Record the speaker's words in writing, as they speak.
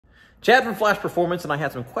Chad from Flash Performance, and I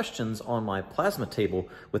had some questions on my plasma table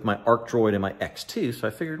with my Arc Droid and my X2, so I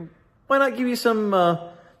figured, why not give you some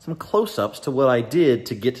close-ups to what I did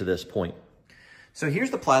to get to this point. So here's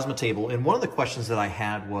the plasma table, and one of the questions that I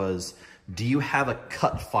had was, do you have a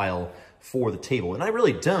cut file for the table? And I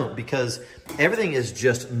really don't, because everything is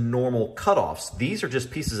just normal cutoffs. These are just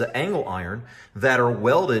pieces of angle iron that are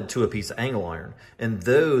welded to a piece of angle iron, and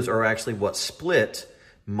those are actually what split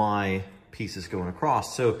my pieces going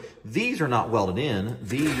across. So these are not welded in,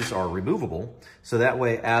 these are removable. So that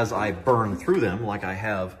way, as I burn through them, like I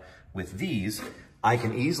have with these, I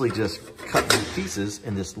can easily just cut these pieces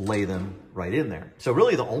and just lay them right in there. So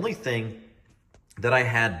really the only thing that I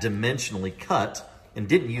had dimensionally cut and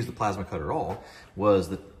didn't use the plasma cutter at all was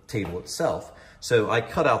the table itself. So I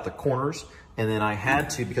cut out the corners, and then I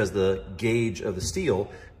had to, because the gauge of the steel,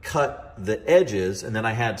 cut the edges, and then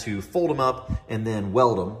I had to fold them up and then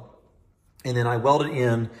weld them. And then I welded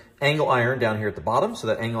in angle iron down here at the bottom, so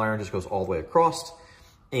that angle iron just goes all the way across,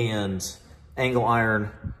 and angle iron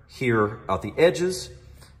here out the edges,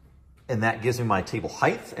 and that gives me my table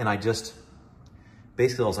height. And I just,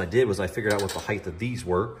 basically all I did was I figured out what the height of these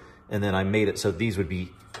were, and then I made it so these would be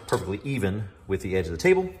perfectly even with the edge of the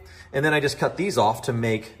table. And then I just cut these off to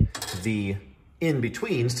make the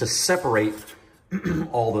in-betweens to separate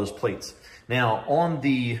all those plates. Now on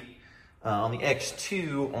the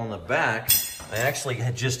X2 on the back, I actually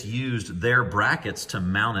had just used their brackets to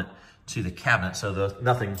mount it to the cabinet, so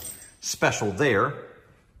nothing special there.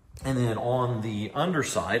 And then on the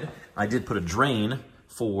underside, I did put a drain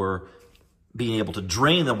for being able to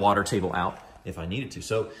drain the water table out if I needed to.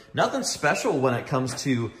 So nothing special when it comes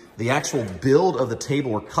to the actual build of the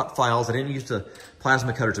table or cut files. I didn't use the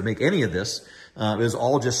plasma cutter to make any of this. It was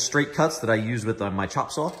all just straight cuts that I used with my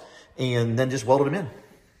chop saw, and then just welded them in.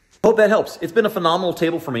 Hope that helps. It's been a phenomenal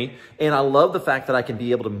table for me, and I love the fact that I can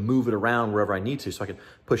be able to move it around wherever I need to. So I can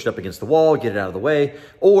push it up against the wall, get it out of the way,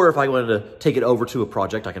 or if I wanted to take it over to a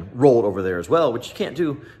project, I can roll it over there as well, which you can't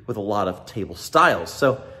do with a lot of table styles.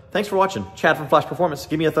 So thanks for watching. Chad from Flash Performance.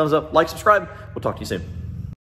 Give me a thumbs up, like, subscribe. We'll talk to you soon.